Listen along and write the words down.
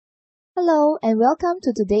Hello and welcome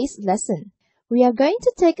to today's lesson. We are going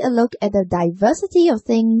to take a look at the diversity of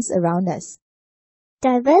things around us.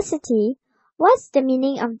 Diversity? What's the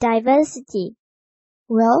meaning of diversity?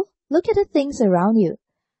 Well, look at the things around you.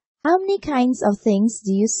 How many kinds of things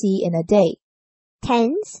do you see in a day?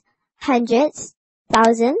 Tens? Hundreds?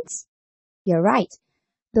 Thousands? You're right.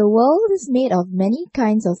 The world is made of many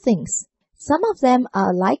kinds of things. Some of them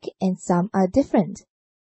are alike and some are different.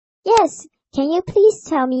 Yes, can you please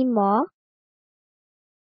tell me more?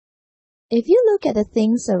 If you look at the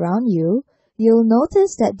things around you, you'll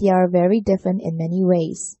notice that they are very different in many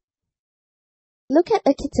ways. Look at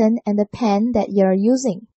a kitten and the pen that you're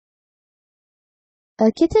using.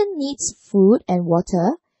 A kitten needs food and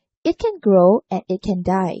water. It can grow and it can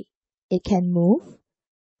die. It can move.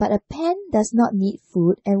 But a pen does not need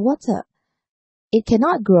food and water. It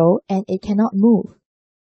cannot grow and it cannot move.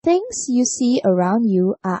 Things you see around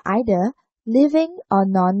you are either living or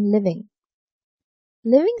non-living.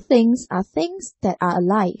 Living things are things that are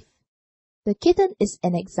alive. The kitten is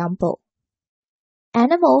an example.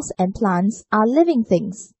 Animals and plants are living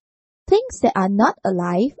things. Things that are not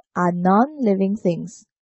alive are non-living things.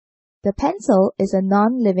 The pencil is a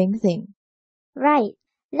non-living thing. Right.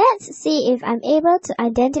 Let's see if I'm able to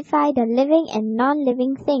identify the living and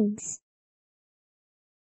non-living things.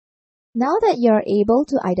 Now that you're able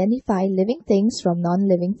to identify living things from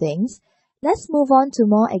non-living things, let's move on to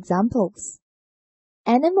more examples.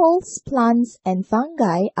 Animals, plants, and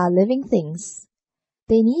fungi are living things.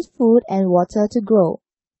 They need food and water to grow.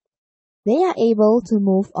 They are able to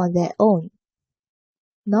move on their own.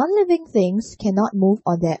 Non-living things cannot move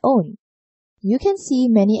on their own. You can see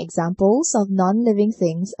many examples of non-living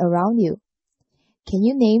things around you. Can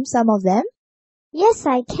you name some of them? Yes,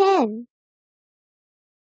 I can.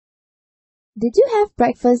 Did you have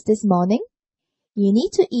breakfast this morning? You need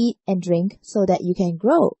to eat and drink so that you can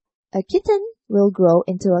grow. A kitten will grow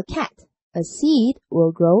into a cat. A seed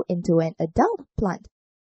will grow into an adult plant.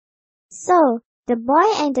 So, the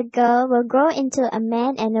boy and the girl will grow into a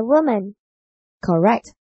man and a woman.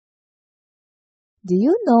 Correct. Do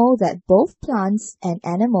you know that both plants and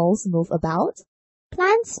animals move about?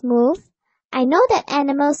 Plants move. I know that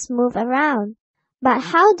animals move around. But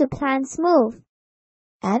how do plants move?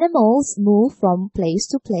 Animals move from place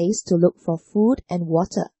to place to look for food and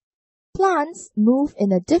water. Plants move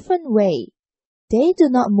in a different way. They do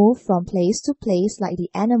not move from place to place like the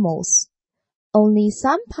animals. Only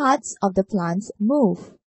some parts of the plants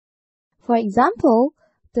move. For example,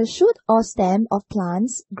 the shoot or stem of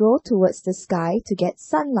plants grow towards the sky to get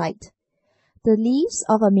sunlight. The leaves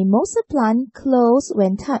of a mimosa plant close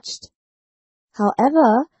when touched.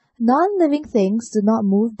 However, non-living things do not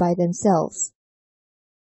move by themselves.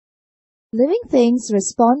 Living things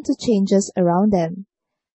respond to changes around them.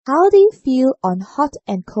 How do you feel on hot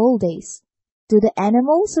and cold days? Do the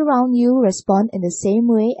animals around you respond in the same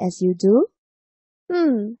way as you do?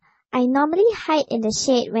 I normally hide in the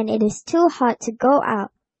shade when it is too hot to go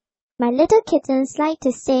out. My little kittens like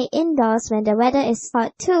to stay indoors when the weather is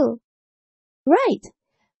hot too. Right.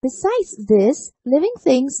 Besides this, living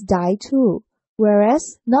things die too,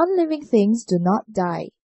 whereas non-living things do not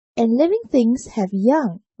die. And living things have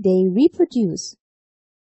young. They reproduce.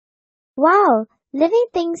 Wow! Living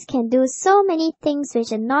things can do so many things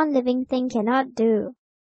which a non-living thing cannot do.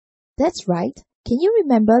 That's right. Can you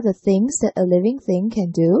remember the things that a living thing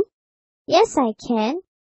can do? Yes, I can.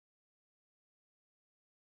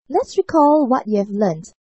 Let's recall what you have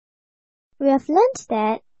learned. We have learned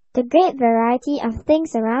that the great variety of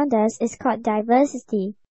things around us is called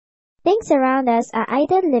diversity. Things around us are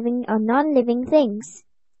either living or non-living things.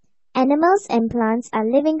 Animals and plants are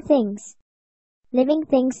living things. Living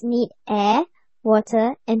things need air,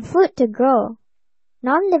 water, and food to grow.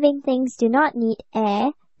 Non-living things do not need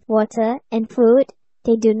air, water, and food.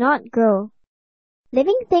 They do not grow.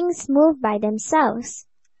 Living things move by themselves.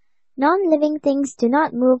 Non-living things do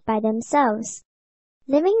not move by themselves.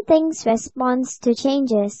 Living things respond to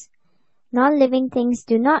changes. Non-living things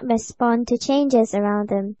do not respond to changes around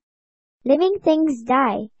them. Living things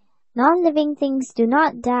die. Non-living things do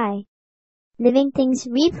not die. Living things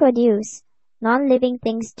reproduce. Non-living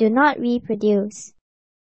things do not reproduce.